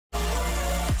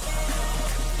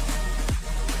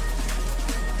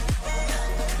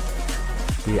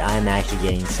Dude, I'm actually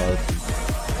getting so...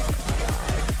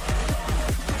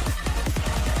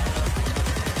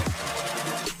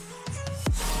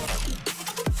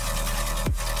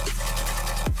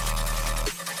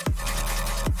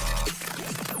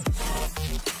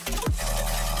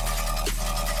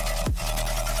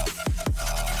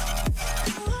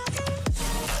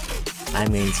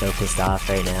 I'm getting so pissed off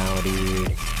right now,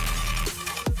 dude.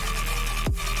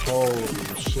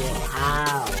 Holy shit,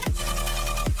 how?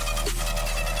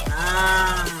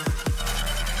 Ah!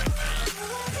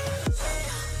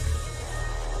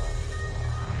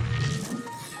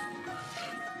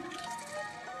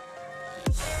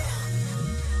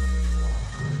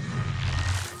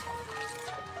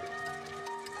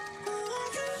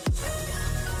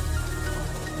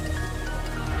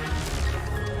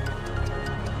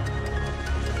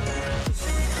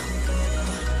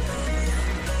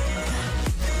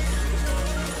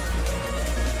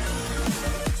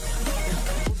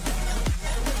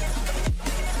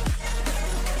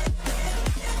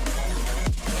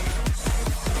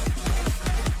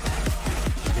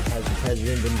 Has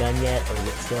it been done yet, or is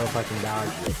it still fucking dog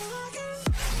shit?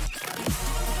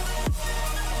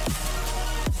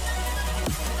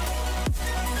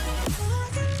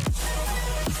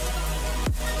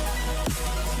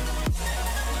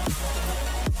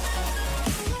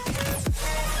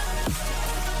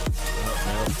 Oh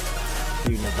no.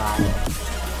 Dude, Nevada.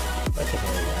 What the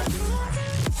hell is that, dude?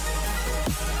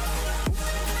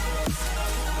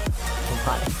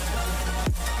 Nevada.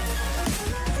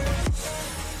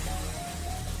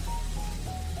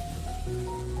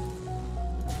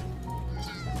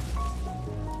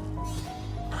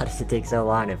 How does it take so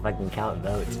long to fucking count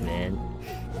votes, man?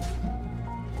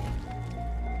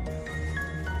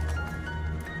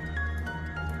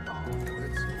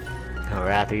 Oh,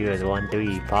 Rathy was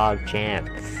 1-3, Pog champ.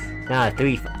 Nah,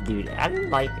 3, dude, I'm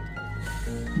like...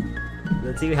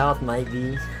 The 2 health might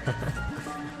be...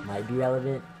 might be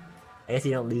relevant. I guess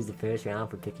you don't lose the first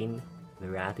round for picking the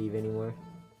Rathy anymore.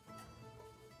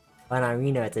 On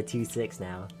Arena, it's a 2-6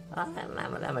 now. Oh,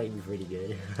 that might be pretty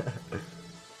good.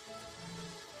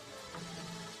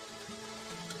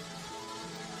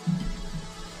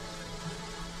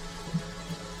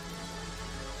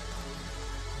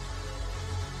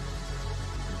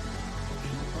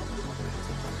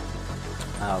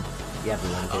 Oh, you have the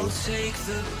one thing.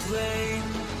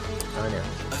 Oh no.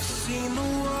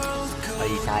 Oh,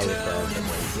 you tie with the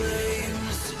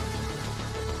flames.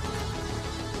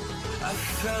 I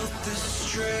felt the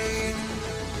strain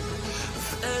of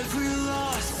every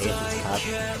loss I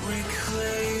can't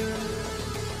reclaim.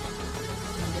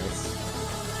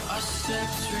 Our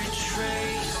steps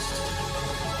retraced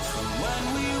from when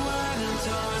we went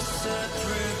our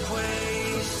separate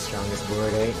ways. Strongest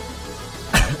board, right?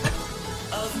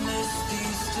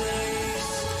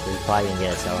 So he's probably gonna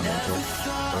get us elemental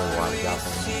or water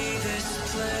dropping.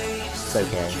 It's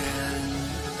okay.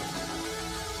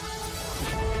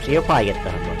 So you'll probably get the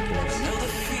hub one for this.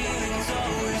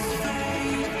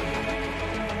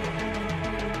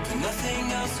 Nothing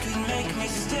else can make me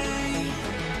stay.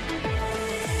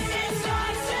 It's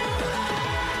not too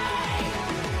late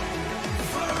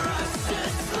for us to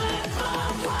slip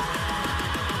away.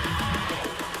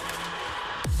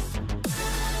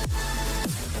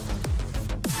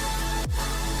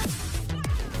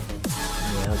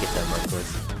 I'll get that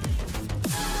markers.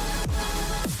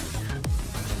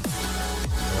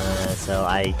 So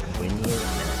I win here?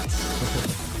 Nice.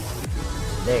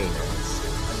 Very nice.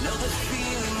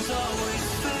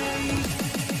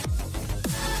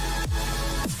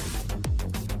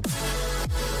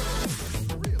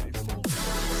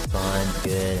 Fun,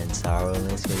 good, and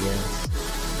sorrowless, I guess.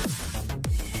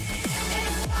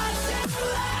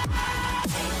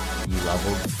 You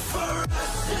leveled?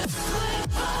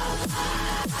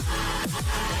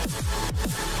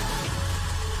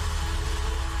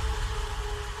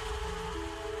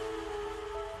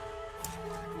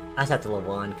 I just have to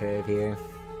level on curve here.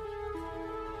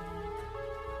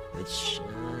 Which,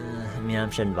 I mean,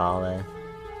 I'm Shinvala.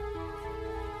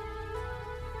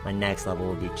 My next level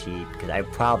will be cheap, because I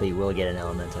probably will get an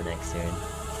elemental next turn.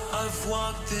 I've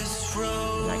walked this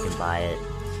road, and I can buy it.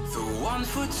 The one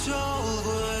foot told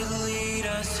would lead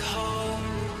us home.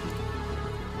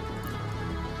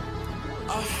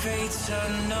 Our fates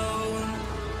unknown,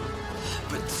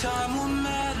 but time will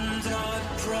mend our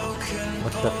broken.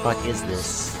 What the fuck is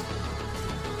this?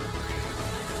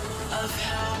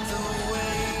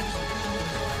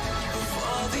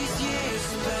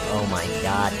 Oh my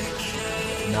god.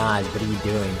 Nas, what are you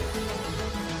doing?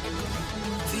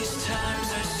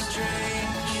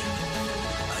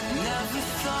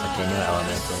 Okay, no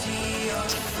elemental.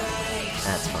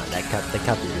 That's fun. The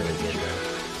cup is really good though.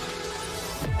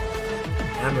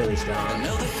 I'm really strong.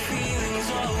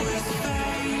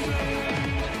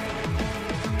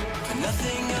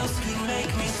 Nothing else could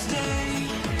make me stay.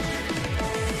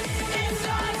 It's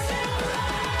time to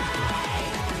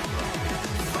ride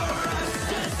for us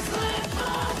to slip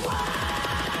away.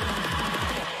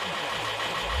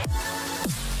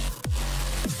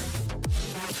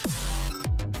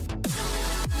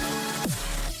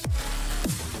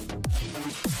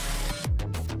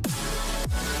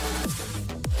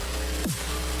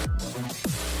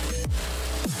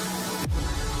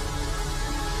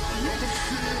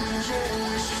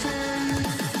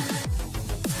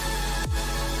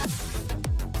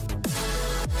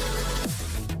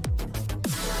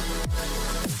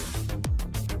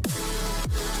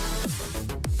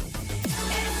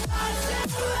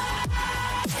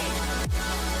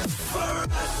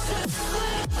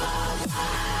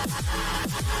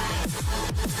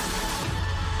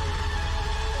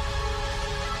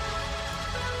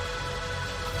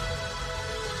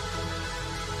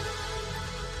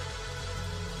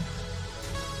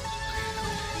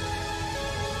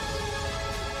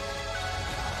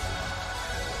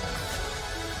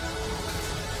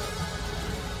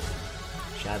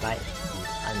 Should I buy it?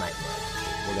 I might.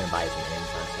 We're gonna buy some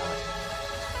Amazon stock.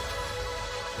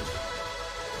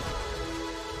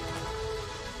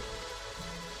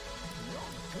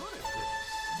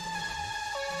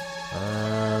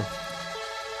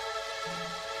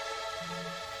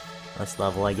 Let's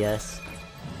level, I guess.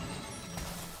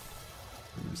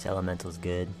 Use elemental's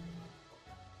good.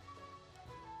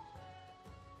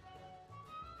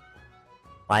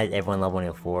 Why is everyone leveling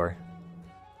at 4?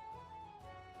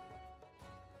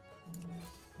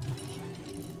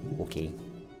 Okay.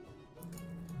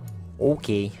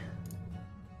 Okay.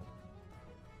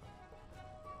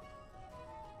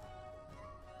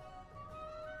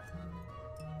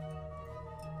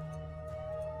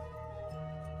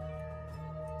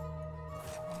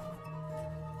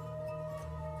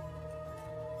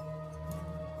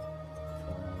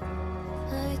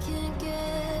 I can't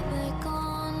get back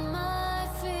on my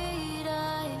feet.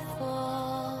 I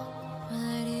fall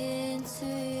right into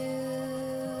you.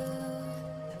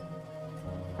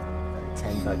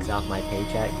 $10 off my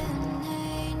paycheck.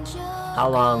 How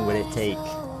long would it take?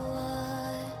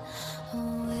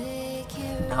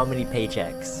 How many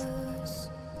paychecks?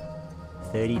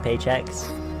 30 paychecks?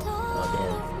 Oh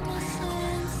damn.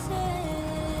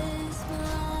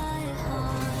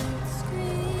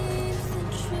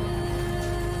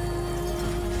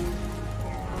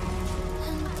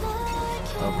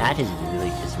 Oh, Patches is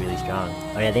just really strong.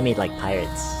 Oh yeah, they made like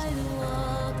pirates.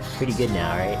 Pretty good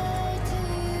now, right?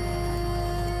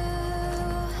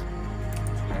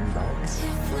 $10.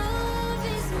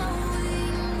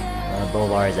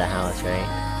 Boulevard is a house, right?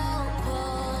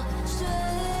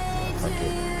 Fuck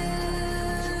it.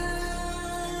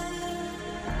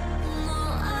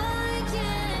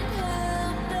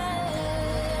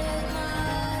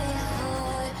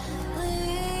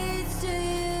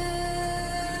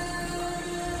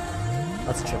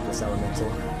 Let's trip this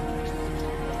elemental.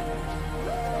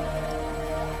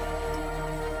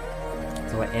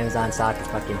 So what, Amazon stock is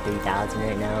fucking 3,000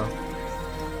 right now?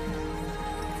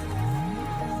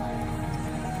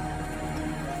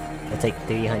 It'll take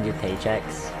 300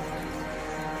 paychecks.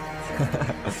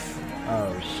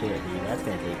 Oh shit, dude, that's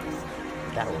gonna take...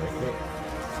 Is that worth it?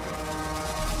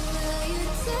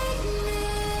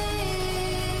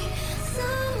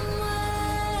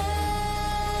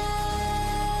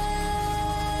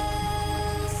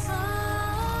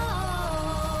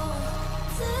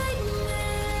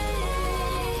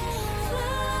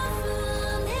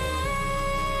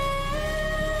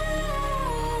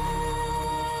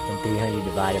 And 300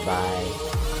 divided by...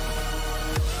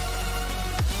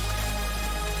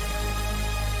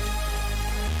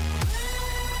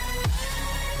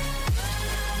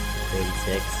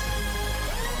 36.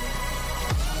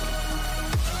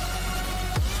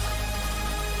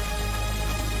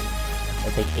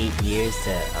 It'll take 8 years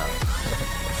to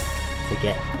to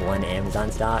get one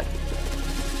Amazon stock.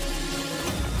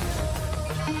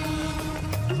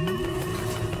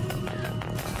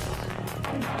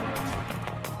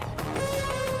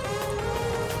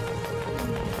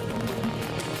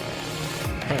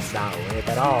 That's not worth it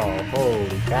at all.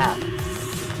 Holy crap.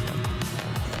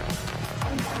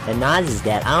 And Nas is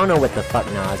dead. I don't know what the fuck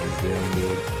Nas was doing,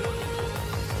 dude.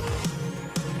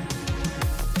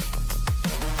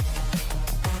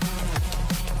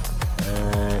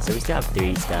 So we still have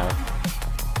 3 stuff.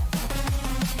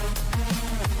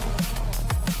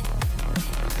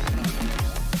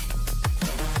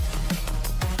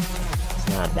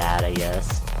 Not bad, I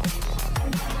guess.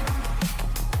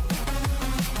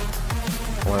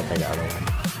 I wanna play the other one.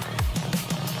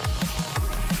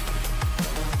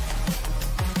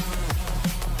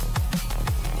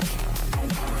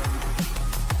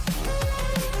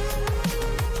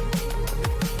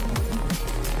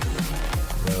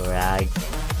 No rag.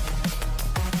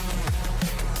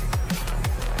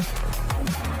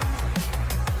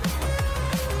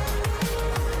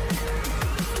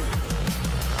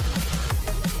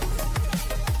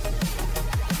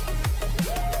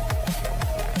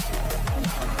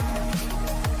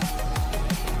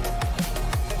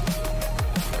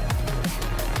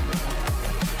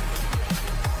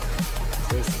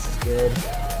 This is good.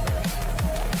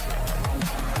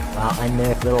 Wow, and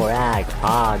there's little rag,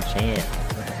 Pog, champ.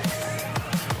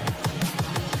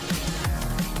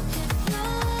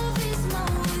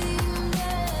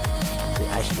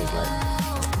 I should just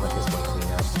let this one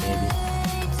clean up, maybe.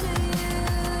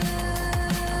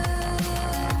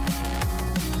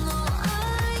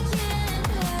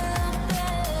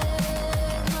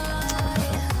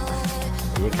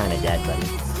 You're kinda dead, buddy.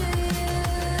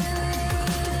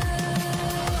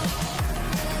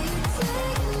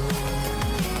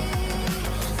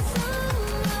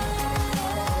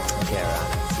 Okay,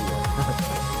 Arana, see ya.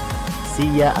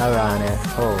 See ya, Arana.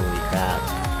 Holy crap.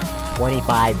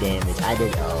 25 damage. I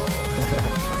did. Oh.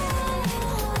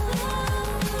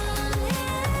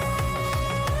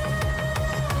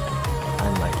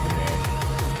 Unlucky, man.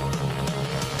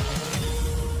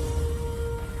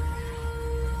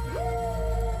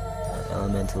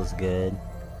 Elemental's good.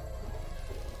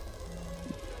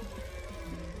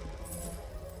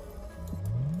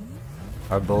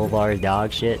 Our Boulevard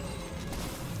dog shit.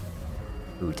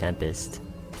 Ooh, Tempest.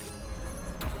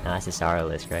 Nah, that's a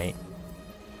Sorrowless, right?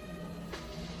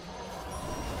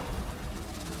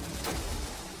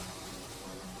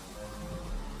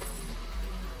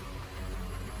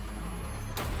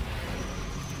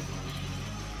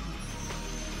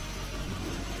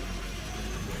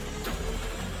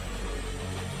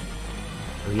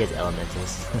 Oh, he has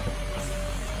elementals.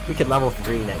 We could level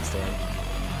 3 next turn.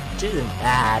 Which isn't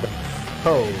bad.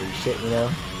 Holy shit, you know?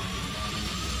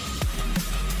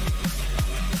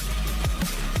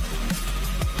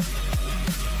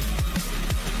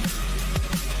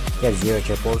 He has 0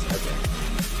 triples? Okay.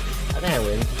 I think I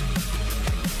win.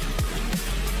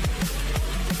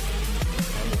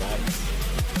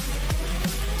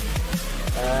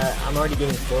 I'm already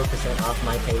getting 4% off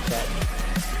my paycheck.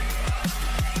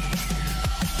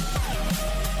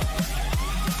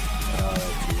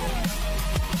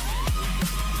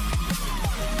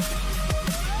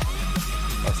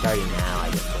 Oh, starting now, I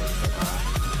get 4% off.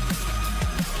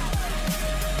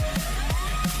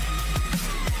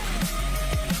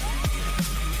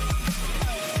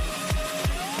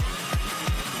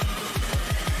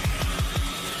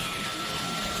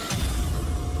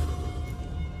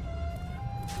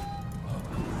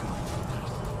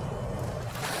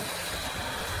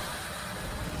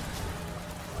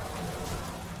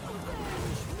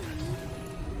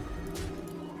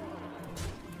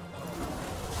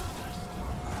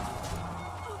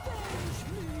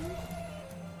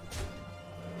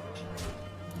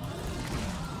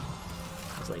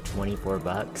 It's like 24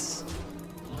 bucks.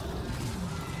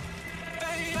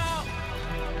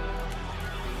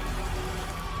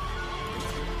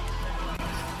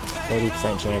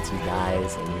 %30 chance he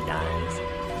dies and he dies.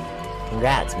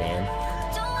 Congrats, man.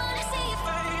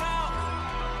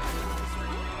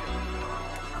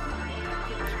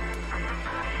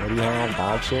 What do you have?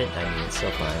 Dog shit? I mean, it's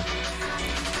still fine.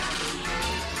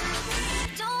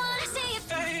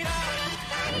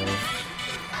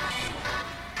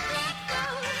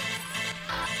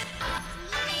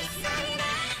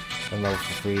 Unload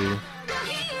for free.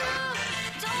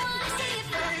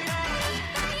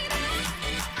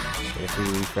 Get a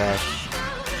free refresh.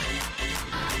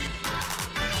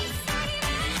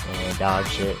 Dog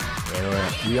shit.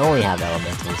 Yeah, we only have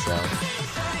elemental, so.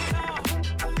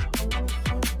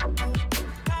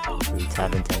 Free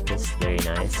Tab and Tempest, very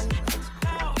nice.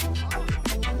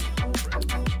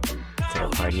 To a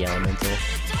party elemental.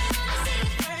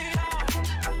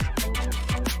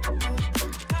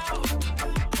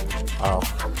 Oh.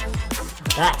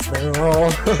 That's the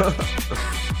roll!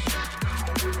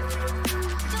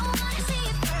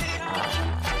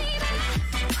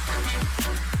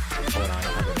 Hold on,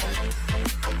 I'll get back.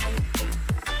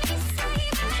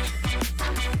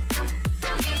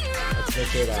 Let's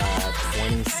make it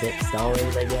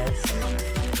 $26, I guess.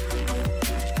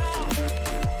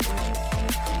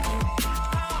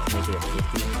 Make it a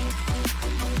 50.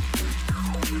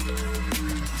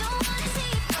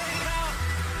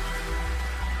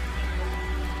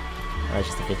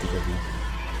 That's just a 50-50.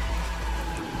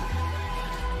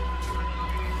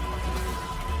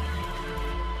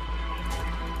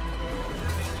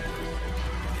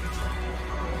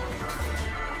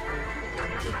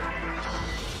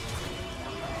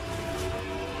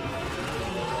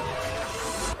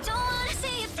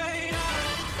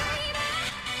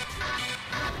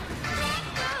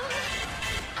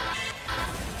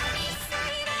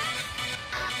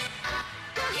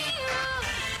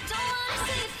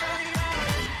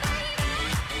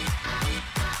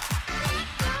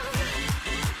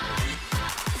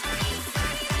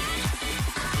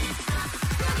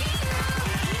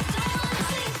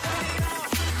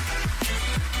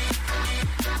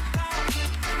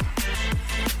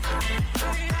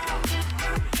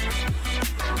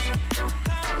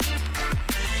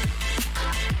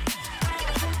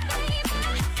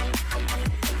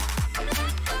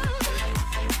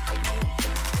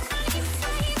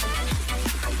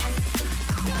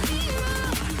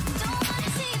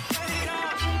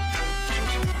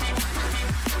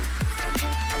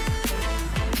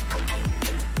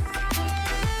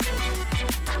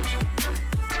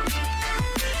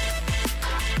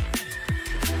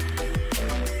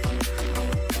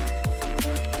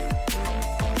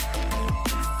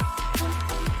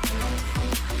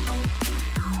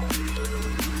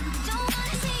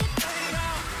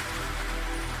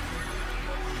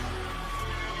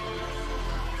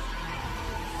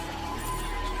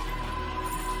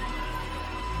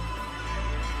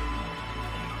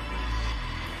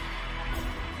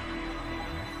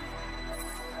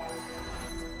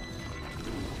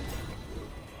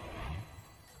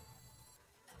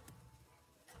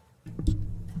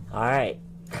 Alright.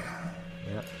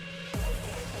 Yep.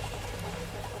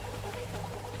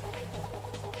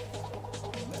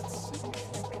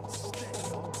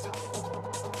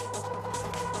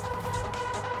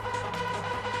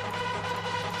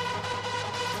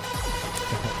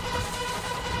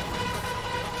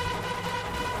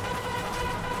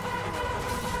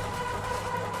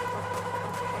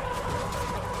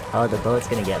 Oh, the boat's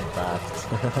gonna get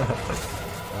buffed.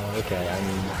 Okay, I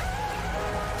mean...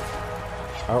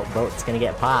 Oh, boat's gonna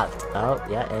get popped. Oh,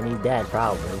 yeah, and he's dead,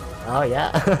 probably. Oh,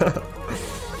 yeah.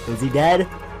 Is he dead?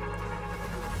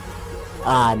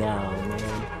 Ah, no, man.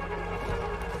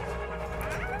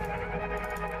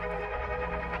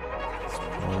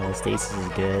 Stasis is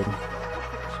good.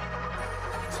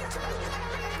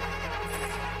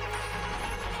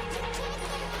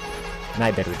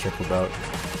 Might better triple boat.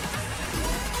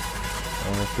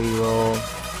 Free roll.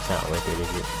 It's not worth it,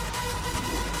 is it?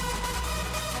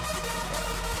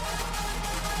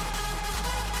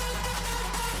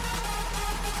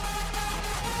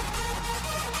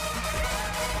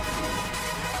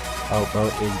 Oh,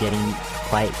 boat is getting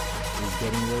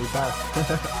really buff.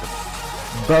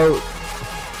 Boat!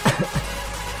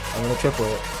 I'm gonna triple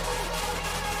it.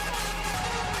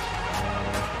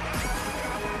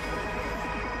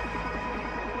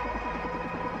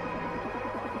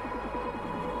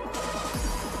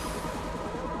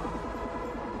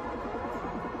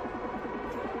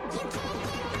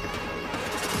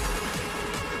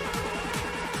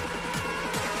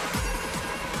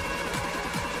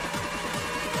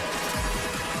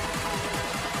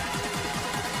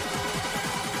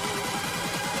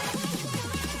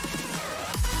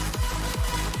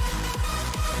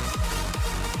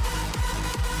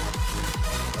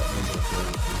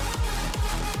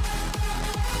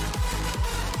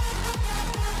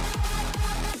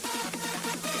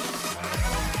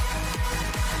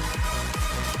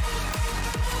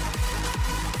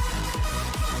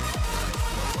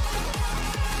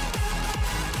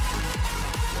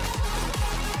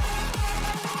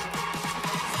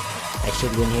 I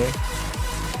should win here.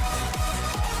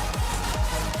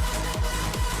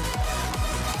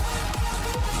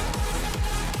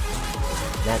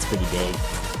 That's pretty big.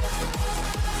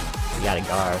 We got a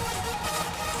Gar.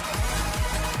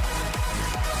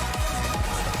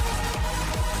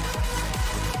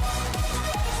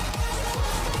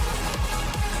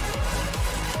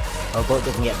 Oh, boat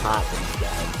doesn't get popped when he's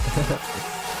dead.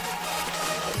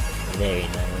 Very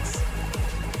nice.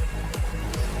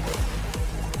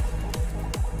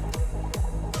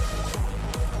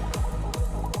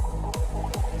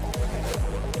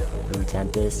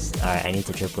 Tempest. Alright, I need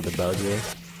to triple the boat here.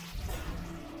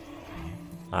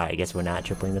 Alright, I guess we're not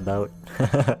tripling the boat.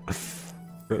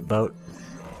 Boat.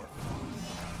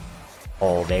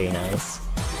 Oh, very nice.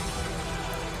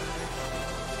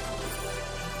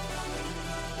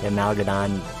 The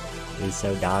Amalgadon is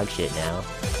so dog shit now.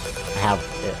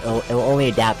 It'll only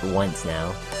adapt once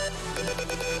now.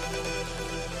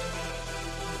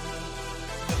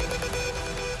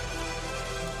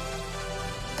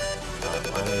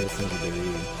 listen to the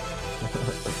read.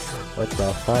 What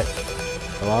the fuck?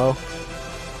 Hello?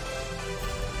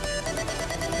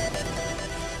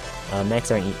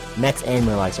 Mechs and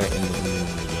Murlocs aren't in the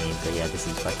game, so yeah, this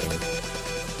is fucking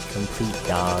complete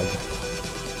dog.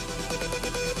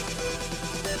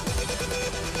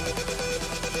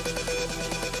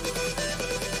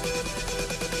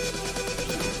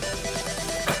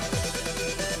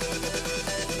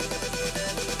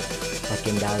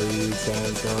 Fucking Darude,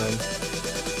 Sandstorm.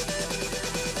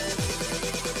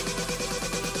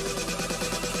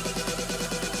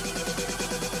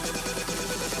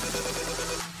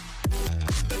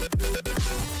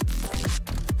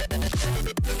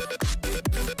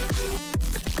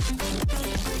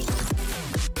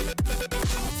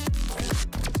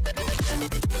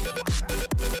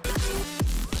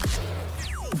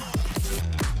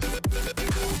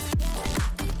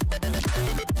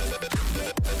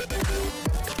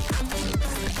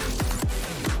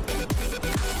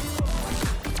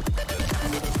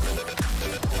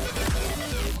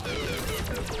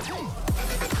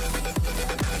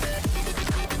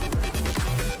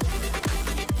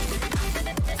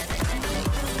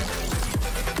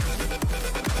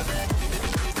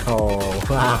 Oh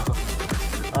wow.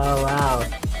 Oh wow.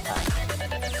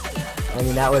 I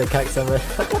mean, that would have cut some of it.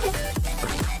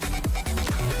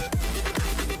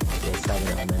 Okay, 7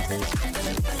 elementals.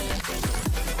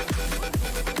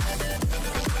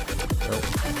 Oh.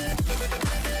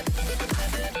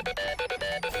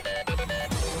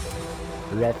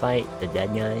 Who did I fight? The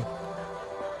dead guy?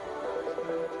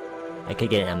 I could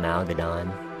get an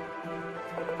Amalgadon.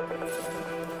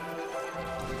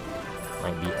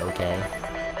 Might be okay.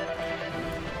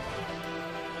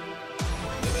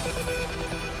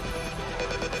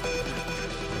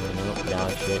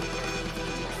 Dog shit.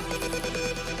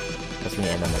 That's gonna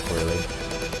end on the poorly.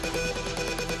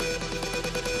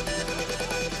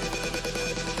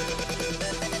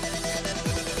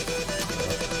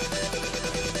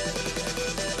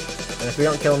 And if we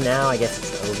don't kill him now, I guess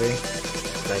it's over.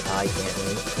 Because I probably can't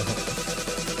win.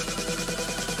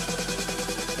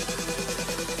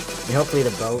 And hopefully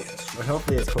the boat, or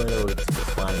hopefully this Coiler will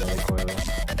spawn another Coiler.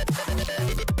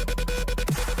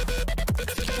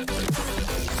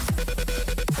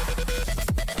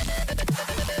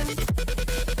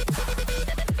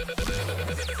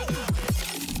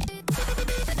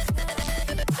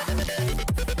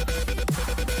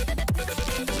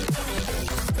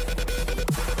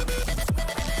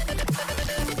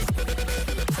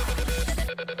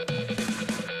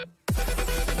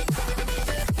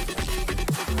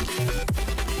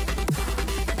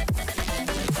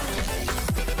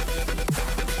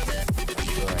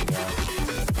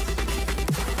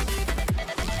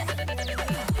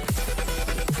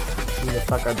 Who the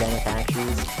fuck are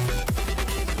benefactors?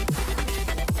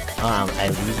 I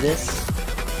lose this?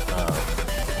 Oh.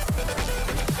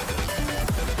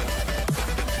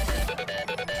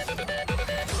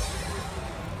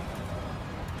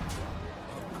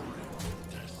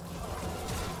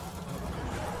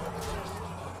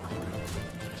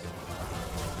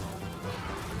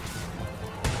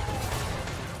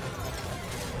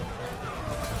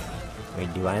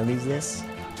 Wait, do I lose this?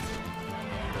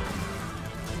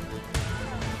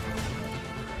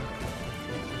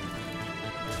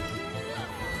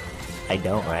 I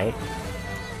don't, right?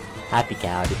 Happy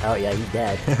cow. Oh yeah, he's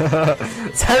dead.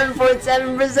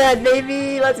 7.7%,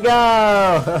 baby! Let's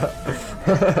go!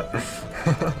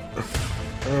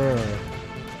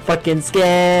 Fucking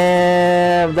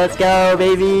scam! Let's go,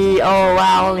 baby! Oh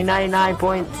wow, only 99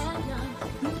 points.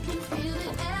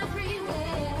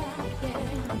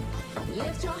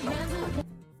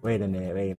 Wait a minute, wait.